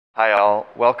Hi all,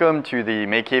 welcome to the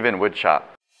MakeHaven Woodshop.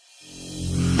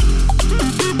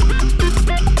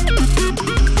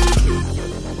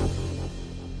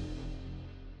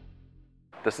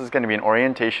 This is going to be an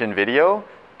orientation video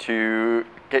to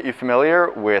get you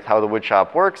familiar with how the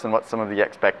woodshop works and what some of the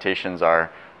expectations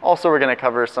are. Also, we're going to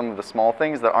cover some of the small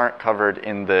things that aren't covered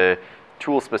in the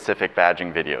tool-specific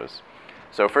badging videos.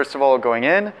 So first of all, going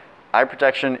in, eye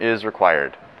protection is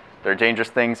required. There are dangerous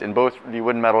things in both the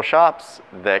wood and metal shops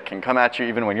that can come at you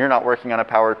even when you're not working on a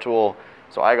power tool,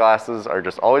 so eyeglasses are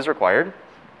just always required.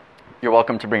 You're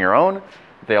welcome to bring your own.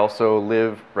 They also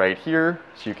live right here,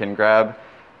 so you can grab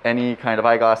any kind of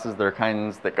eyeglasses. There are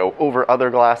kinds that go over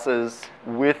other glasses.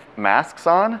 With masks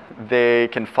on, they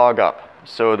can fog up.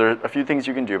 So there are a few things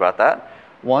you can do about that.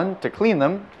 One, to clean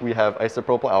them, we have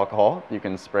isopropyl alcohol you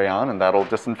can spray on and that'll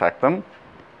disinfect them.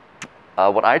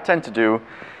 What I tend to do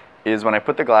is when I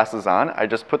put the glasses on, I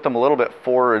just put them a little bit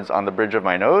forwards on the bridge of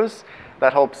my nose.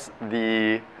 That helps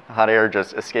the hot air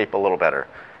just escape a little better.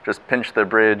 Just pinch the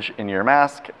bridge in your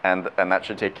mask and that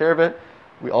should take care of it.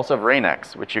 We also have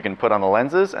Rain-X, which you can put on the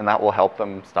lenses and that will help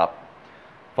them stop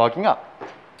fogging up.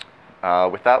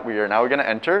 With that, we are now going to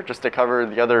enter. Just to cover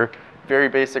the other very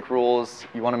basic rules,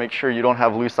 you want to make sure you don't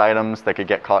have loose items that could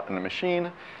get caught in the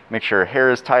machine. Make sure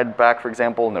hair is tied back, for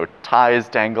example, no ties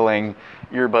dangling,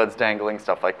 earbuds dangling,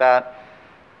 stuff like that.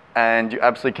 And you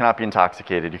absolutely cannot be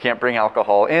intoxicated. You can't bring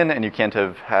alcohol in and you can't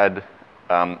have had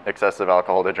excessive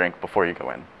alcohol to drink before you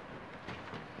go in.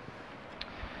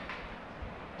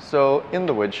 So in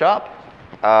the wood shop,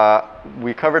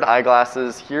 we covered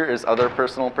eyeglasses. Here is other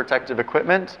personal protective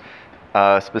equipment,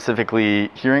 specifically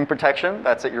hearing protection.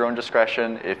 That's at your own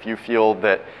discretion. If you feel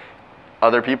that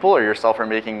other people or yourself are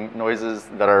making noises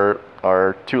that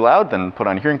are too loud, then put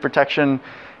on hearing protection.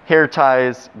 Hair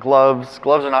ties, gloves.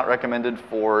 Gloves are not recommended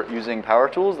for using power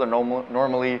tools. They're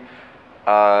normally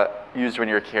used when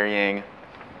you're carrying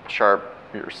sharp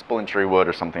or splintery wood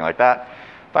or something like that.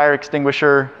 Fire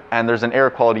extinguisher, and there's an air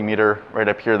quality meter right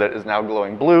up here that is now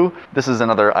glowing blue. This is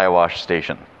another eye wash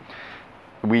station.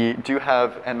 We do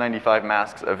have N95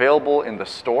 masks available in the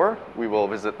store. We will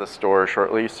visit the store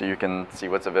shortly so you can see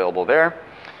what's available there.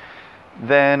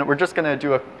 Then we're just going to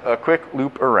do a quick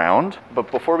loop around.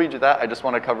 But before we do that, I just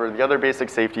want to cover the other basic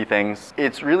safety things.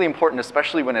 It's really important,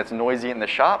 especially when it's noisy in the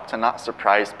shop, to not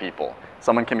surprise people.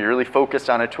 Someone can be really focused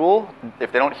on a tool.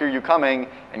 If they don't hear you coming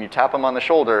and you tap them on the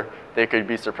shoulder, they could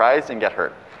be surprised and get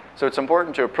hurt. So it's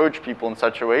important to approach people in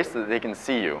such a way so that they can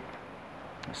see you.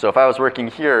 So if I was working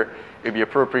here, it would be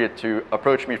appropriate to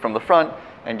approach me from the front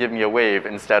and give me a wave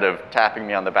instead of tapping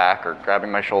me on the back or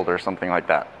grabbing my shoulder or something like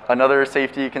that. Another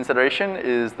safety consideration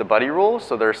is the buddy rule.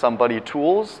 So there are some buddy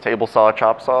tools, table saw,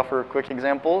 chop saw for quick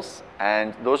examples,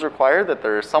 and those require that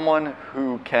there is someone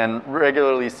who can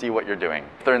regularly see what you're doing.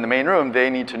 If they're in the main room,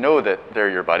 they need to know that they're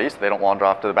your buddy so they don't wander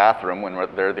off to the bathroom when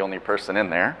they're the only person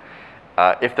in there.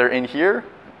 If they're in here,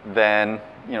 then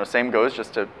same goes,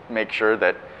 just to make sure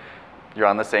that you're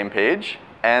on the same page.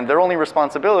 And their only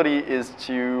responsibility is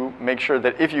to make sure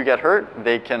that if you get hurt,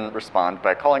 they can respond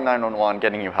by calling 911,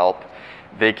 getting you help.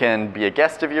 They can be a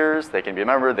guest of yours, they can be a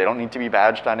member, they don't need to be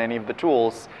badged on any of the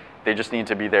tools. They just need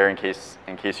to be there in case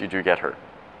you do get hurt.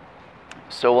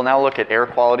 So we'll now look at air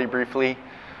quality briefly.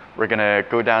 We're going to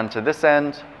go down to this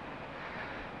end.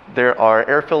 There are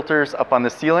air filters up on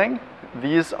the ceiling.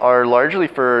 These are largely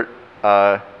for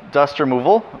dust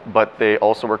removal, but they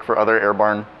also work for other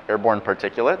airborne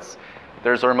particulates.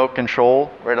 There's a remote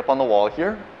control right up on the wall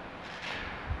here.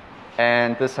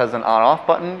 And this has an on-off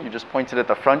button. You just point it at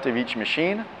the front of each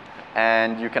machine.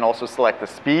 And you can also select the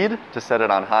speed to set it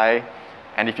on high.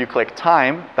 And if you click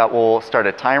time, that will start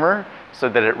a timer so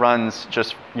that it runs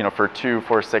just for 2,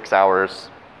 4, 6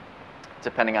 hours,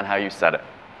 depending on how you set it.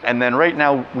 And then right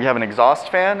now we have an exhaust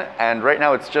fan, and right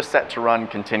now it's just set to run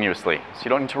continuously. So you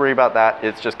don't need to worry about that.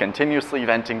 It's just continuously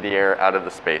venting the air out of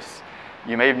the space.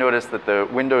 You may have noticed that the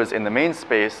windows in the main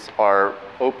space are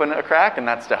open a crack, and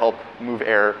that's to help move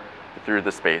air through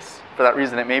the space. For that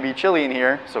reason, it may be chilly in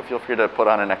here, so feel free to put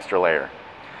on an extra layer.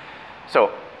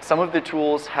 So some of the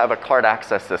tools have a card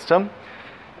access system,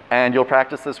 and you'll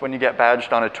practice this when you get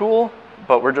badged on a tool,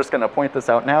 but we're just going to point this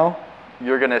out now.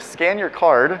 You're going to scan your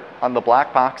card on the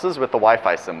black boxes with the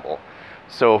Wi-Fi symbol.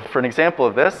 So for an example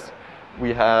of this,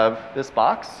 we have this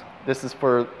box. This is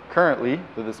for currently,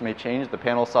 though this may change, the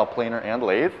panel saw, planer, and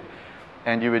lathe.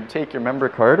 And you would take your member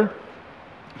card,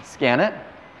 scan it,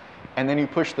 and then you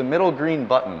push the middle green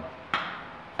button,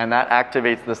 and that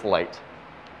activates this light.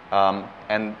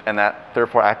 And that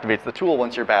therefore activates the tool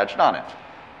once you're badged on it.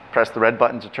 Press the red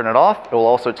button to turn it off. It will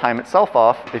also time itself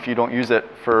off if you don't use it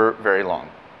for very long.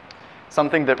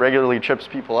 Something that regularly trips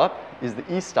people up is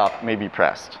the e-stop may be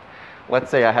pressed. Let's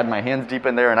say I had my hands deep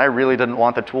in there and I really didn't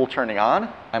want the tool turning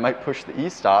on. I might push the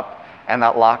e-stop and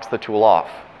that locks the tool off.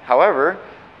 However,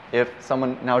 if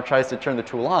someone now tries to turn the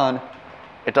tool on,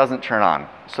 it doesn't turn on.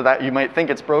 So that you might think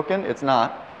it's broken, it's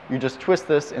not. You just twist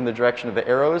this in the direction of the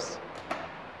arrows,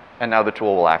 and now the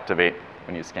tool will activate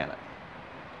when you scan it.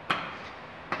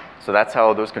 So that's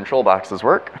how those control boxes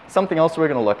work. Something else we're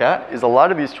going to look at is a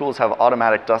lot of these tools have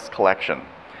automatic dust collection.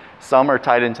 Some are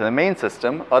tied into the main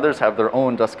system, others have their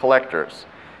own dust collectors.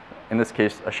 In this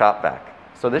case, a shop vac.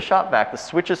 So this shop vac, the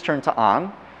switch is turned to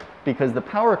on because the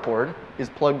power cord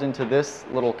is plugged into this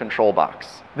little control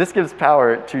box. This gives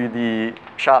power to the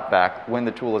shop vac when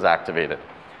the tool is activated.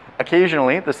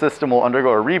 Occasionally, the system will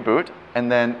undergo a reboot,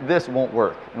 and then this won't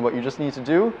work. And what you just need to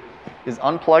do is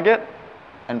unplug it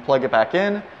and plug it back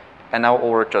in, and now it will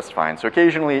work just fine. So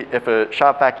occasionally, if a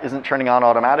shop vac isn't turning on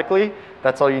automatically,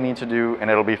 that's all you need to do, and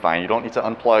it'll be fine. You don't need to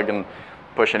unplug and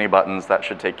push any buttons. That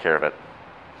should take care of it.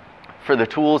 For the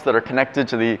tools that are connected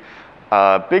to the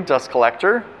big dust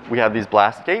collector, we have these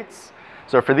blast gates.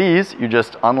 So for these, you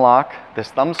just unlock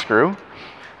this thumb screw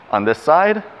on this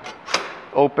side,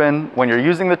 open when you're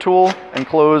using the tool, and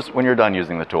close when you're done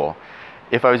using the tool.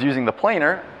 If I was using the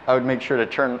planer, I would make sure to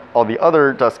turn all the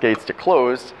other dust gates to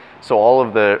closed, so all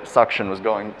of the suction was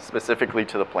going specifically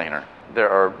to the planer. There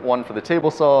are one for the table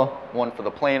saw, one for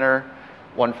the planer,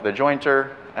 one for the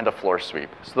jointer, and a floor sweep.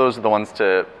 So those are the ones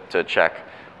to check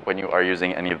when you are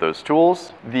using any of those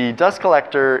tools. The dust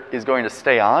collector is going to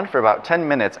stay on for about 10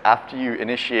 minutes after you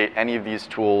initiate any of these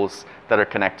tools that are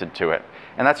connected to it.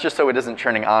 And that's just so it isn't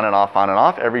turning on and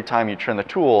off every time you turn the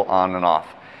tool on and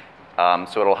off.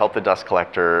 So it'll help the dust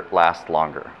collector last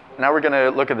longer. Now we're going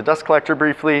to look at the dust collector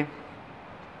briefly.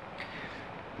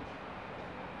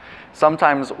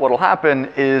 Sometimes what will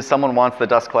happen is someone wants the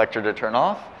dust collector to turn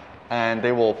off, and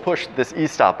they will push this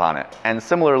e-stop on it. And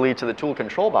similarly to the tool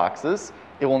control boxes,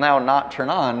 it will now not turn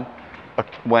on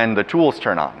when the tools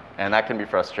turn on, and that can be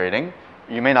frustrating.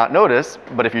 You may not notice,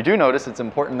 but if you do notice, it's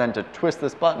important then to twist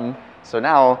this button, so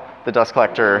now the dust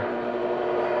collector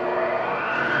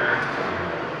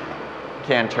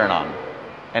can turn on.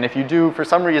 And if you do, for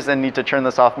some reason, need to turn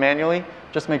this off manually,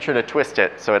 just make sure to twist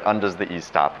it so it undoes the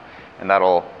e-stop, and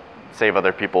that'll save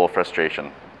other people frustration.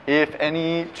 If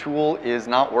any tool is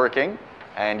not working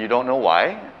and you don't know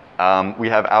why, we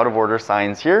have out of order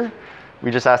signs here.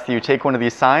 We just ask that you take one of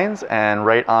these signs and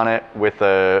write on it with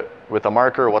a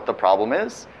marker what the problem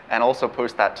is, and also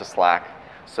post that to Slack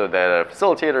so that a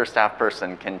facilitator or staff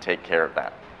person can take care of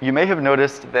that. You may have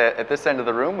noticed that at this end of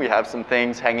the room we have some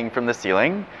things hanging from the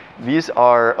ceiling. These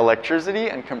are electricity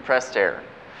and compressed air.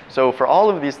 So for all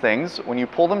of these things, when you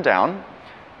pull them down,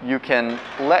 you can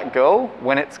let go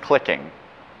when it's clicking.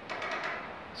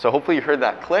 So hopefully you heard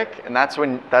that click, and that's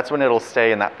when it'll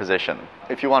stay in that position.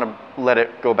 If you want to let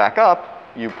it go back up,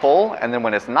 you pull, and then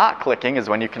when it's not clicking is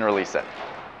when you can release it.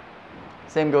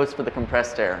 Same goes for the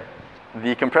compressed air.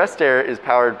 The compressed air is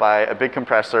powered by a big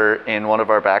compressor in one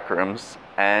of our back rooms,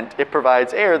 and it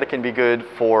provides air that can be good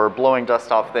for blowing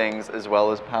dust off things as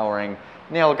well as powering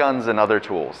nail guns and other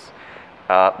tools.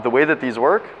 The way that these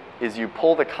work is you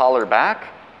pull the collar back,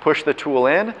 push the tool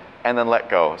in, and then let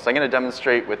go. So I'm going to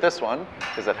demonstrate with this one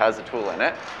because it has a tool in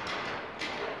it.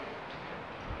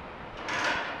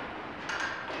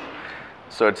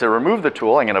 So to remove the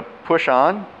tool, I'm going to push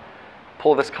on,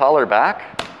 pull this collar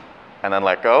back, and then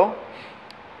let go.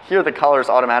 Here the collar is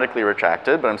automatically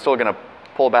retracted, but I'm still going to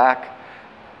pull back,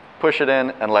 push it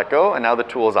in, and let go, and now the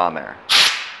tool is on there.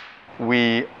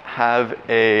 We have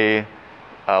a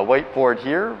whiteboard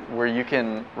here where you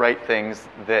can write things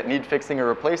that need fixing or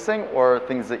replacing or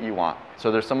things that you want. So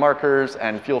there's some markers,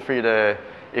 and feel free to,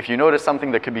 if you notice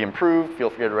something that could be improved, feel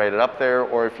free to write it up there,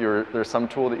 or if there's some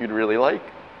tool that you'd really like,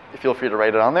 feel free to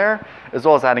write it on there, as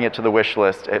well as adding it to the wish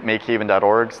list at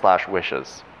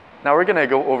makehaven.org/wishes. Now we're going to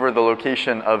go over the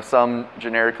location of some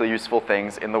generically useful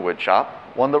things in the woodshop.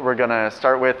 One that we're going to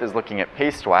start with is looking at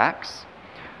paste wax.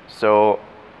 So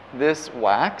this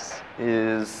wax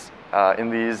is in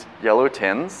these yellow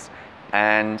tins,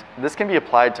 and this can be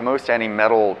applied to most any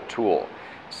metal tool.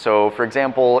 So for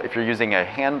example, if you're using a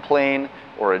hand plane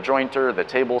or a jointer, the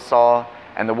table saw,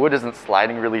 and the wood isn't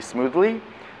sliding really smoothly,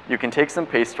 you can take some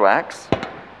paste wax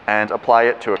and apply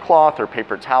it to a cloth or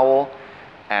paper towel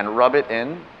and rub it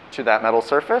in to that metal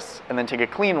surface, and then take a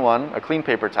clean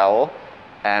paper towel,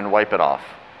 and wipe it off.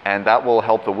 And that will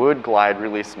help the wood glide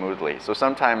really smoothly. So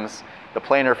sometimes the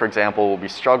planer, for example, will be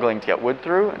struggling to get wood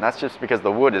through, and that's just because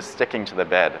the wood is sticking to the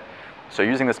bed. So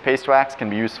using this paste wax can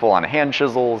be useful on hand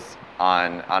chisels,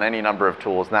 on any number of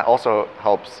tools, and that also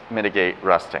helps mitigate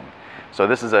rusting. So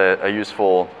this is a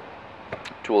useful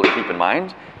tool to keep in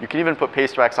mind. You can even put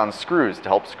paste wax on screws to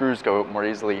help screws go more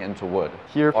easily into wood.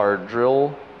 Here are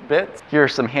drill bits. Here are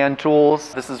some hand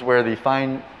tools. This is where the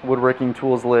fine woodworking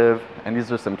tools live. And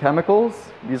these are some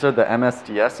chemicals. These are the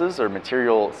MSDSs, or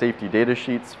material safety data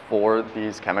sheets for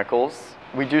these chemicals.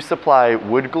 We do supply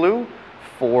wood glue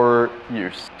for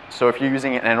use. So if you're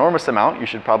using an enormous amount, you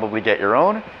should probably get your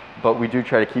own, but we do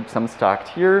try to keep some stocked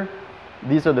here.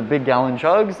 These are the big gallon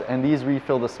jugs, and these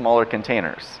refill the smaller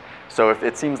containers. So if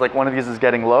it seems like one of these is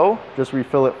getting low, just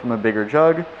refill it from a bigger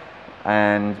jug,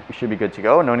 and you should be good to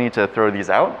go. No need to throw these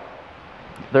out.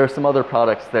 There are some other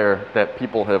products there that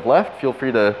people have left. Feel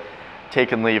free to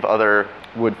take and leave other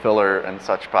wood filler and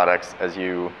such products as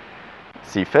you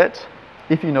see fit.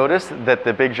 If you notice that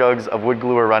the big jugs of wood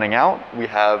glue are running out, we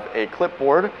have a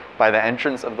clipboard by the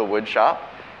entrance of the wood shop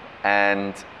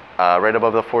and right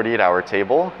above the 48-hour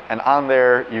table. And on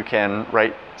there, you can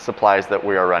write supplies that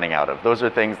we are running out of. Those are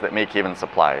things that MakeHaven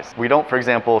supplies. We don't, for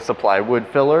example, supply wood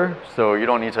filler, so you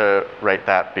don't need to write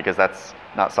that because that's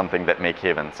not something that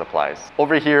MakeHaven supplies.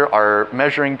 Over here are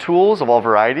measuring tools of all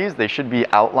varieties. They should be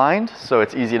outlined, so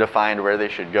it's easy to find where they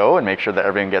should go and make sure that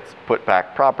everything gets put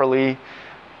back properly.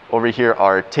 Over here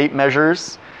are tape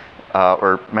measures,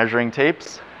 or measuring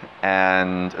tapes,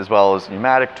 and as well as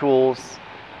pneumatic tools.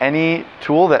 Any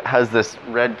tool that has this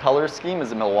red color scheme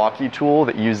is a Milwaukee tool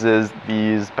that uses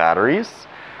these batteries.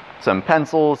 Some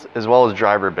pencils, as well as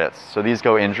driver bits. So these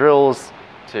go in drills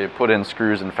to put in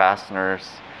screws and fasteners.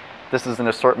 This is an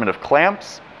assortment of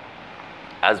clamps.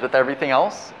 As with everything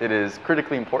else, it is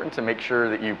critically important to make sure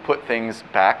that you put things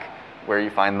back where you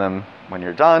find them when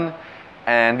you're done.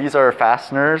 And these are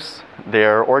fasteners.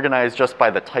 They're organized just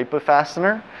by the type of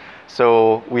fastener.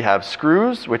 So we have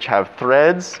screws, which have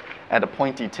threads and a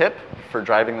pointy tip for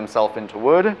driving themselves into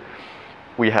wood.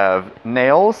 We have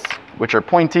nails, which are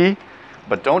pointy,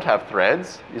 but don't have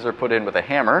threads. These are put in with a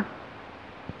hammer.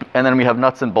 And then we have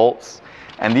nuts and bolts.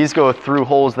 And these go through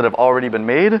holes that have already been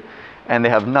made, and they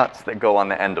have nuts that go on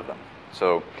the end of them.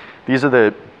 So these are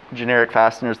the generic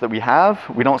fasteners that we have.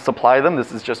 We don't supply them.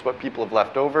 This is just what people have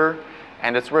left over.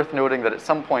 And it's worth noting that at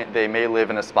some point they may live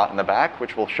in a spot in the back,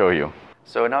 which we'll show you.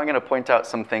 So now I'm going to point out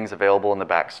some things available in the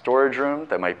back storage room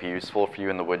that might be useful for you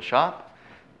in the wood shop.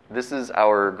 This is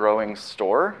our growing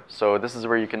store. So this is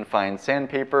where you can find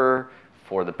sandpaper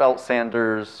for the belt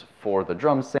sanders, for the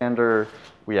drum sander.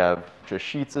 We have just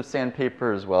sheets of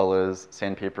sandpaper as well as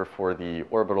sandpaper for the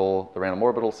random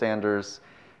orbital sanders.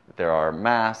 There are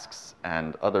masks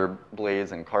and other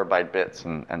blades and carbide bits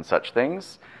and such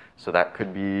things. So that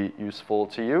could be useful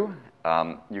to you.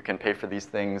 You can pay for these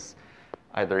things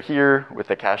either here with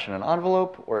the cash in an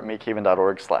envelope or at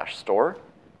makehaven.org/store.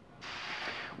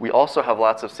 We also have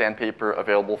lots of sandpaper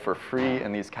available for free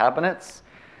in these cabinets.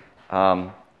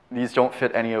 These don't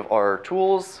fit any of our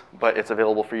tools, but it's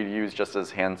available for you to use just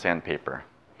as hand sandpaper.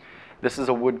 This is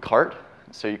a wood cart,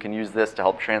 so you can use this to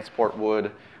help transport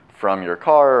wood from your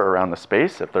car or around the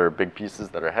space if there are big pieces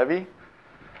that are heavy.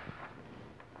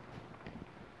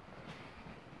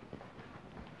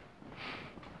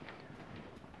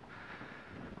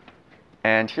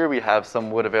 And here we have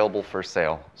some wood available for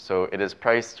sale. So it is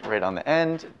priced right on the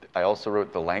end. I also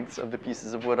wrote the lengths of the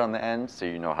pieces of wood on the end so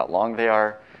you know how long they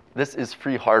are. This is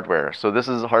free hardware. So this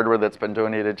is hardware that's been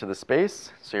donated to the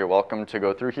space. So you're welcome to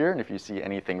go through here. And if you see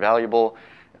anything valuable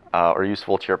or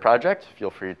useful to your project,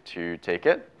 feel free to take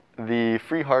it. The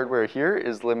free hardware here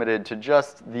is limited to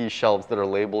just these shelves that are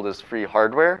labeled as free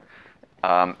hardware.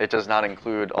 It does not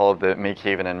include all of the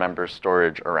MakeHaven and member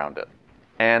storage around it.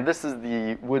 And this is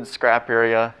the wood scrap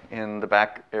area in the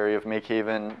back area of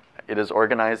MakeHaven. It is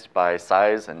organized by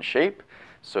size and shape.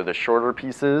 So the shorter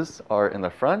pieces are in the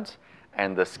front,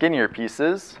 and the skinnier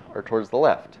pieces are towards the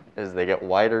left. As they get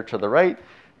wider to the right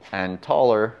and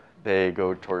taller, they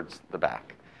go towards the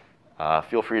back.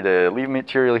 Feel free to leave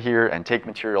material here and take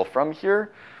material from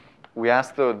here. We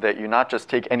ask, though, that you not just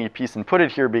take any piece and put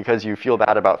it here because you feel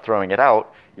bad about throwing it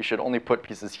out. You should only put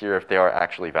pieces here if they are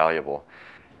actually valuable.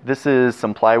 This is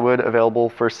some plywood available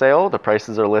for sale. The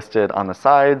prices are listed on the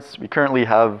sides. We currently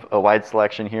have a wide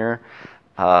selection here,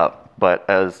 but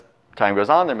as time goes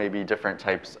on, there may be different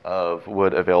types of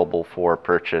wood available for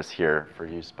purchase here for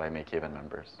use by MakeHaven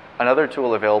members. Another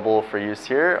tool available for use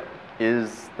here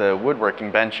is the woodworking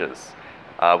benches.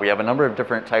 We have a number of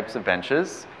different types of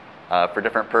benches for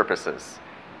different purposes.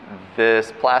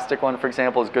 This plastic one, for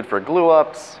example, is good for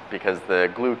glue-ups because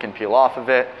the glue can peel off of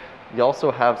it. We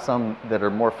also have some that are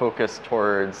more focused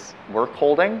towards work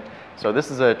holding. So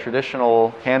this is a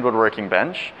traditional hand woodworking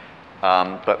bench,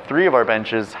 but 3 of our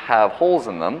benches have holes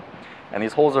in them. and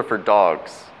these holes are for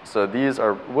dogs. So these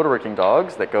are woodworking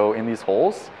dogs that go in these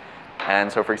holes.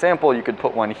 And so for example, you could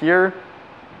put one here,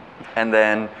 and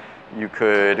then you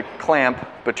could clamp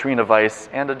between a vise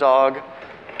and a dog.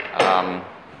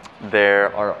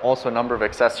 There are also a number of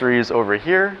accessories over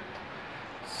here.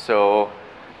 So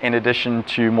in addition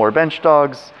to more bench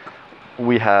dogs,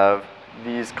 we have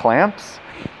these clamps.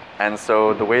 And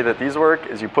so the way that these work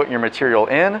is you put your material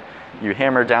in, you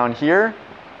hammer down here,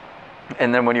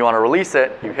 and then when you want to release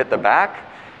it, you hit the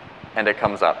back, and it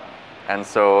comes up. And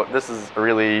so this is a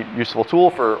really useful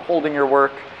tool for holding your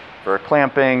work, for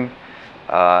clamping,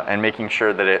 and making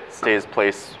sure that it stays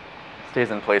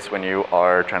in place when you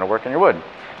are trying to work on your wood.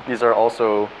 These are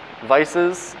also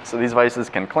vices. So these vices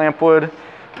can clamp wood.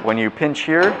 When you pinch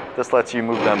here, this lets you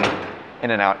move them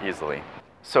in and out easily.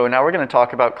 So now we're going to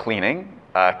talk about cleaning.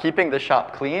 Keeping the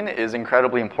shop clean is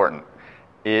incredibly important.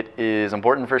 It is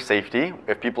important for safety.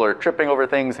 If people are tripping over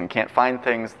things and can't find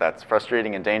things, that's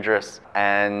frustrating and dangerous.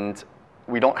 And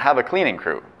we don't have a cleaning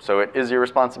crew. So it is your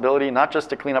responsibility not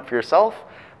just to clean up for yourself,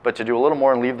 but to do a little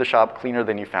more and leave the shop cleaner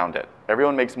than you found it.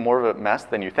 Everyone makes more of a mess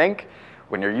than you think.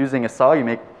 When you're using a saw, you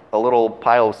make a little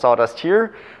pile of sawdust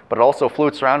here, but it also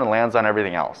floats around and lands on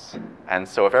everything else. And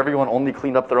so if everyone only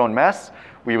cleaned up their own mess,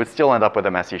 we would still end up with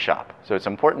a messy shop. So it's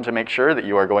important to make sure that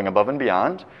you are going above and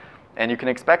beyond, and you can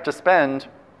expect to spend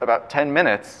about 10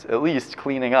 minutes at least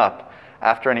cleaning up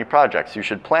after any projects. You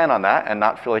should plan on that and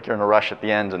not feel like you're in a rush at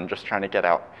the end and just trying to get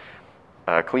out.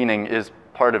 Cleaning is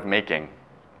part of making,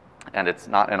 and it's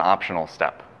not an optional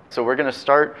step. So we're going to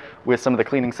start with some of the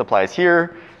cleaning supplies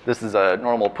here. This is a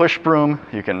normal push broom.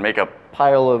 You can make a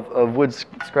pile of wood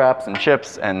scraps and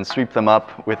chips and sweep them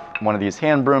up with one of these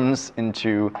hand brooms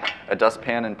into a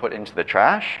dustpan and put into the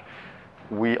trash.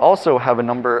 We also have a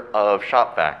number of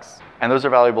shop vacs, and those are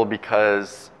valuable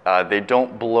because they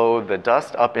don't blow the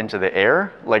dust up into the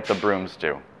air like the brooms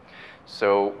do.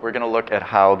 So we're going to look at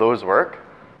how those work.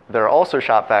 There are also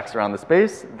shop vacs around the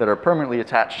space that are permanently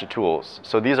attached to tools.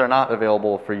 So these are not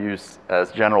available for use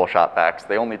as general shop vacs.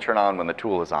 They only turn on when the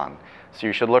tool is on. So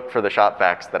you should look for the shop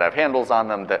vacs that have handles on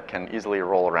them that can easily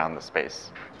roll around the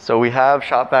space. So we have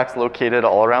shop vacs located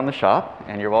all around the shop,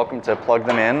 and you're welcome to plug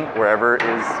them in wherever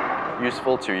is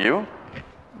useful to you.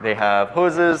 They have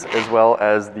hoses as well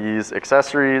as these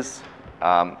accessories.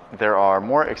 There are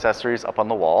more accessories up on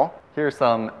the wall. Here are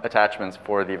some attachments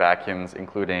for the vacuums,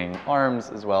 including arms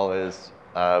as well as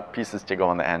pieces to go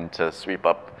on the end to sweep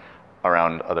up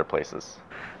around other places.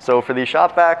 So for these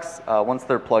shop vacs, once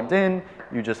they're plugged in,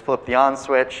 you just flip the on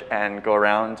switch and go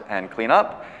around and clean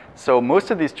up. So most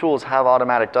of these tools have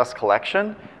automatic dust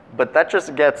collection, but that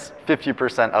just gets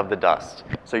 50% of the dust.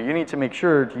 So you need to make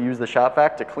sure to use the shop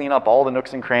vac to clean up all the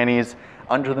nooks and crannies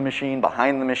under the machine,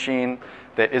 behind the machine,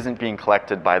 that isn't being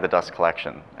collected by the dust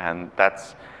collection. And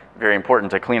that's very important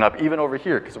to clean up even over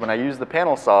here, because when I use the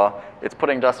panel saw, it's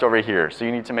putting dust over here. So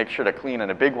you need to make sure to clean in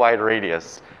a big wide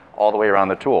radius all the way around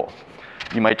the tool.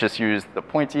 You might just use the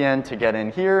pointy end to get in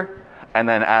here, and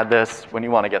then add this when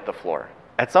you want to get the floor.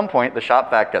 At some point, the shop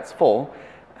vac gets full,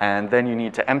 and then you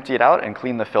need to empty it out and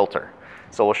clean the filter.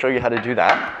 So we'll show you how to do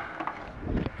that.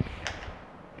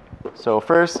 So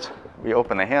first, we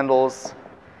open the handles,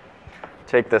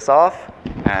 take this off,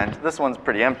 and this one's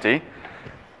pretty empty,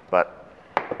 but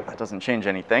that doesn't change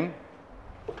anything.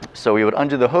 So we would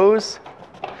undo the hose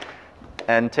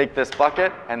and take this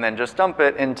bucket and then just dump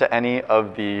it into any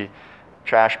of the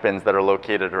trash bins that are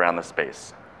located around the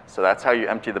space. So that's how you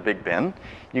empty the big bin.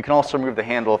 You can also remove the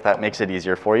handle if that makes it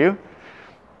easier for you.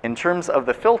 In terms of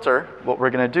the filter, what we're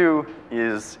going to do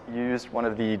is use one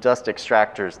of the dust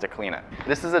extractors to clean it.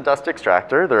 This is a dust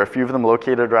extractor. There are a few of them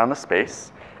located around the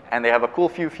space, and they have a cool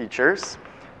few features.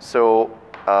 So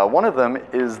one of them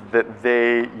is that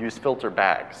they use filter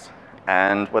bags.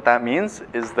 And what that means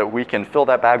is that we can fill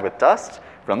that bag with dust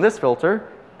from this filter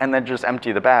and then just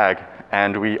empty the bag,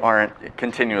 and we aren't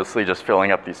continuously just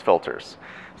filling up these filters.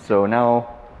 So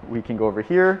now we can go over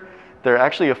here. There are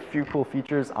actually a few cool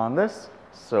features on this.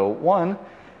 So one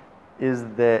is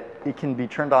that it can be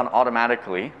turned on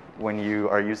automatically when you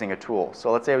are using a tool.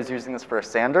 So let's say I was using this for a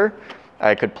sander.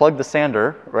 I could plug the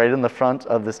sander right in the front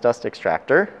of this dust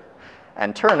extractor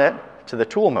and turn it to the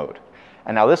tool mode.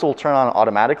 And now this will turn on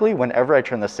automatically whenever I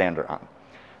turn the sander on.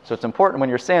 So it's important when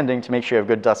you're sanding to make sure you have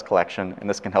good dust collection, and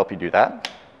this can help you do that.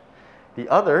 The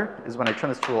other is when I turn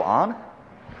this tool on,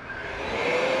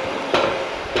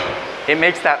 it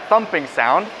makes that thumping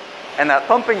sound, and that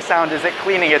thumping sound is it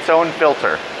cleaning its own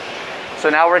filter. So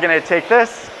now we're going to take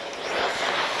this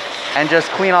and just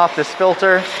clean off this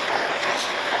filter.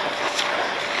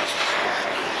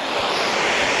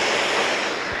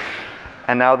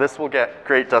 And now this will get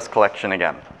great dust collection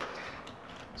again.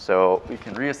 So we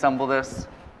can reassemble this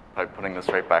by putting this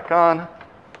right back on.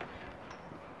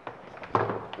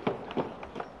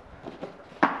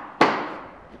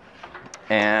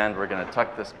 And we're going to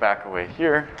tuck this back away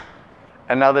here.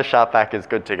 And now the shop vac is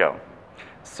good to go.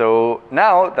 So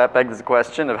now that begs the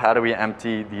question of how do we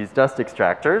empty these dust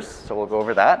extractors? So we'll go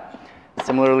over that.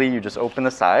 Similarly, you just open the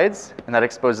sides, and that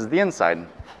exposes the inside.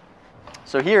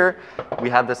 So here, we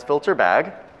have this filter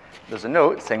bag. There's a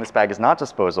note saying this bag is not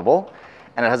disposable,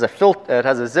 and it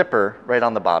has a zipper right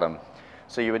on the bottom.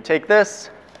 So you would take this,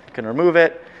 you can remove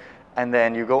it, and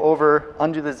then you go over,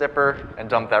 undo the zipper, and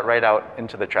dump that right out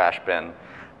into the trash bin.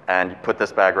 And you put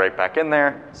this bag right back in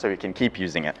there so you can keep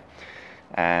using it.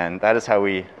 And that is how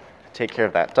we take care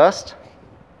of that dust.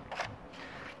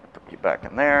 Put you back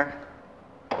in there.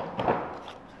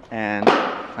 And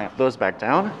clamp those back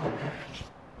down.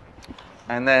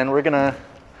 And then we're going to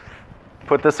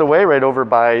put this away right over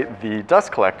by the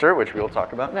dust collector, which we'll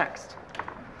talk about next.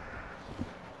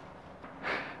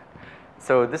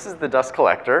 So this is the dust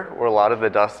collector, where a lot of the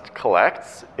dust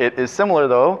collects. It is similar,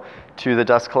 though, to the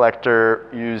dust collector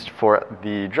used for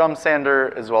the drum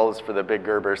sander, as well as for the big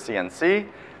Gerber CNC.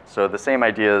 So the same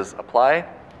ideas apply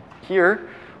here.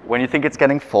 When you think it's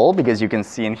getting full, because you can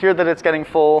see in here that it's getting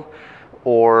full,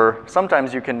 or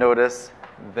sometimes you can notice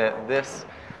that this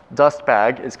dust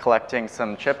bag is collecting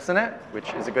some chips in it,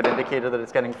 which is a good indicator that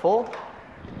it's getting full.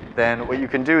 Then what you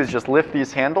can do is just lift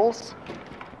these handles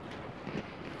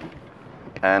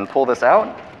and pull this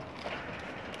out.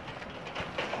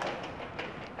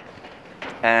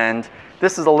 And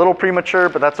this is a little premature,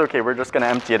 but that's okay. We're just going to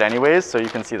empty it anyways, so you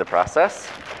can see the process.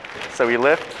 So we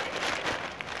lift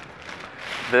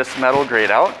this metal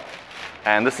grate out,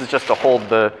 and this is just to hold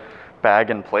the bag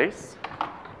in place.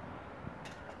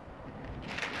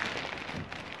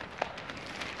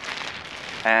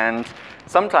 And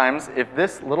sometimes, if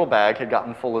this little bag had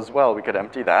gotten full as well, we could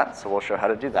empty that. So we'll show how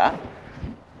to do that.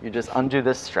 You just undo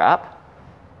this strap.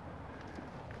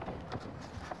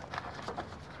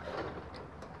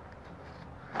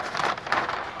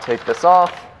 Take this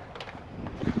off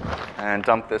and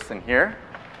dump this in here.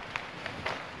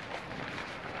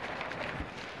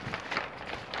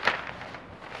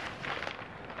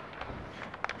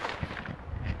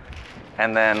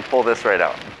 And then pull this right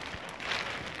out.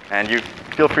 And you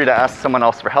feel free to ask someone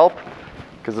else for help,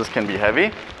 because this can be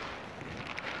heavy.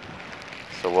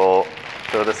 So we'll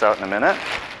throw this out in a minute.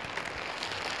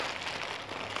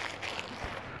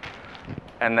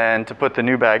 And then to put the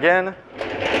new bag in,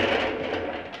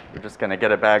 we're just going to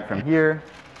get a bag from here.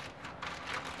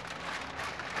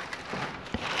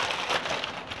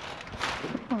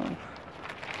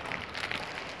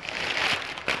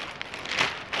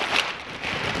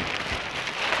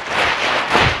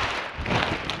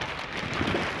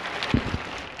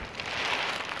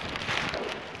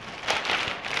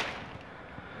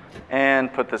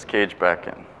 And put this cage back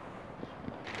in.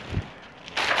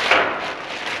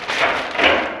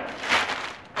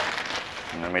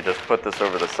 And then we just put this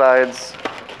over the sides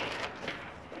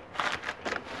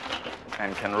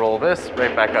and can roll this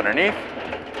right back underneath.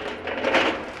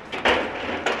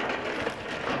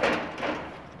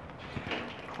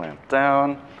 Clamp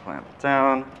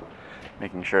down,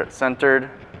 making sure it's centered.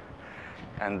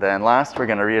 And then last, we're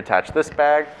going to reattach this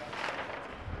bag.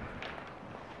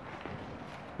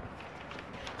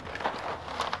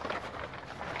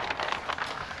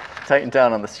 Tighten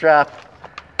down on the strap,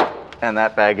 and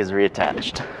that bag is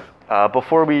reattached.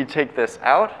 Before we take this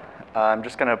out, I'm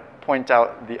just going to point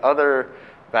out the other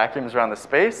vacuums around the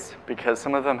space, because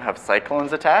some of them have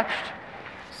cyclones attached.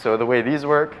 So the way these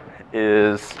work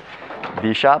is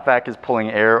the shop vac is pulling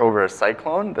air over a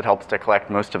cyclone that helps to collect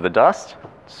most of the dust.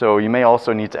 So you may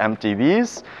also need to empty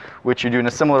these, which you do in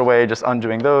a similar way, just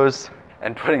undoing those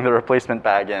and putting the replacement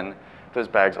bag in. Those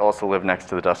bags also live next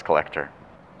to the dust collector.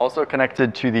 Also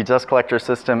connected to the dust collector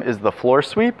system is the floor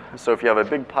sweep. So if you have a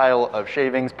big pile of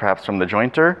shavings, perhaps from the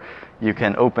jointer, you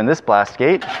can open this blast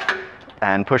gate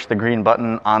and push the green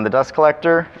button on the dust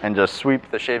collector and just sweep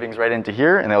the shavings right into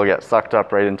here, and they'll get sucked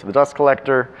up right into the dust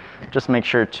collector. Just make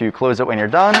sure to close it when you're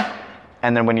done.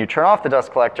 And then when you turn off the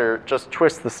dust collector, just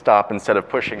twist the stop instead of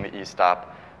pushing the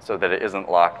E-stop so that it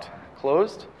isn't locked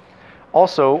closed.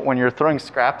 Also, when you're throwing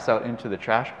scraps out into the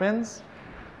trash bins,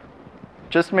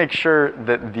 just make sure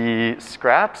that the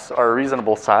scraps are a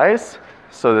reasonable size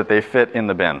so that they fit in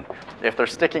the bin. If they're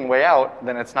sticking way out,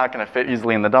 then it's not going to fit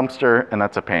easily in the dumpster, and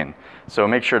that's a pain. So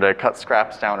make sure to cut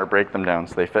scraps down or break them down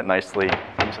so they fit nicely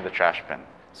into the trash bin.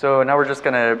 So now we're just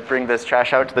going to bring this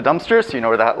trash out to the dumpster so you know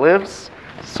where that lives.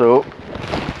 So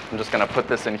I'm just going to put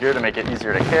this in here to make it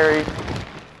easier to carry.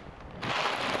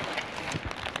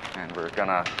 And we're going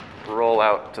to roll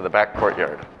out to the back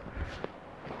courtyard.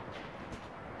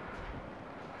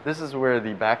 This is where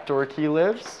the back door key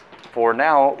lives. For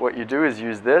now, what you do is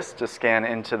use this to scan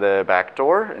into the back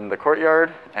door in the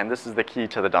courtyard, and this is the key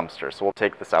to the dumpster, so we'll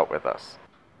take this out with us.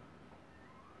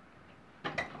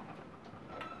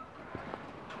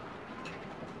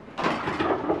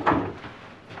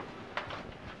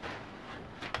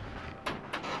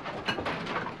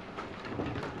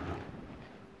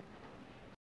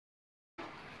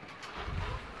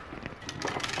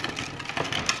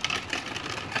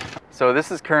 So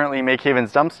this is currently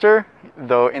MakeHaven's dumpster,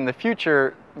 though in the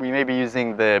future we may be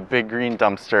using the big green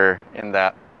dumpster in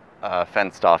that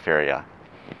fenced off area.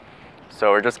 So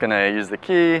we're just going to use the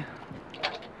key,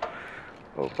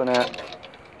 open it.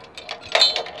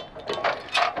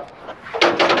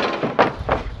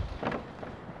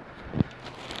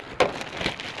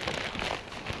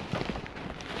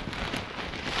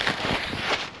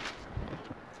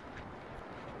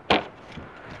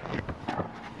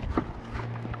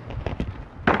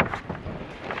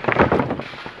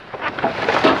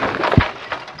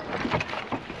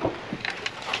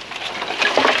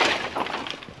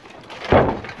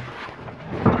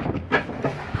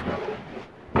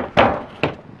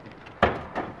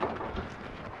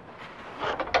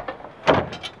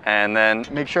 And then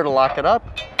make sure to lock it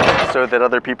up so that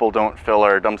other people don't fill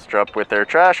our dumpster up with their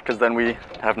trash, because then we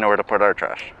have nowhere to put our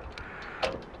trash.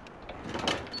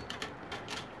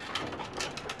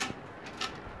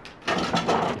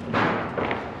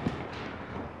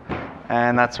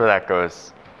 And that's where that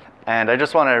goes. And I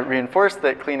just want to reinforce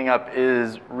that cleaning up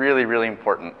is really, really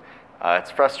important.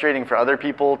 It's frustrating for other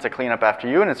people to clean up after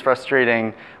you, and it's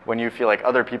frustrating when you feel like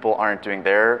other people aren't doing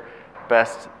their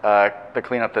best, the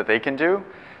cleanup that they can do.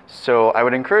 So I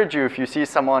would encourage you, if you see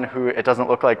someone who it doesn't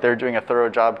look like they're doing a thorough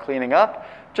job cleaning up,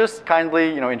 just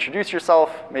kindly, introduce yourself,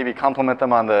 maybe compliment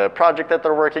them on the project that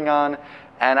they're working on,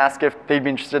 and ask if they'd be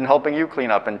interested in helping you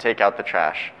clean up and take out the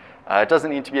trash. It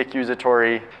doesn't need to be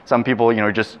accusatory. Some people,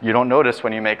 you don't notice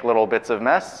when you make little bits of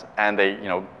mess, and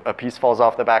a piece falls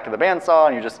off the back of the bandsaw,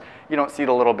 and you don't see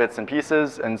the little bits and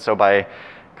pieces. And so by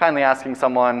kindly asking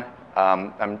someone,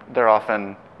 they're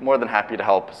often more than happy to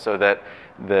help, so that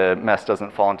the mess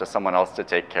doesn't fall into someone else to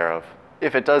take care of.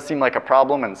 If it does seem like a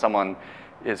problem and someone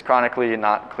is chronically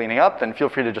not cleaning up, then feel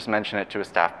free to just mention it to a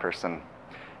staff person.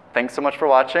 Thanks so much for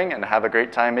watching, and have a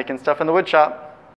great time making stuff in the wood shop.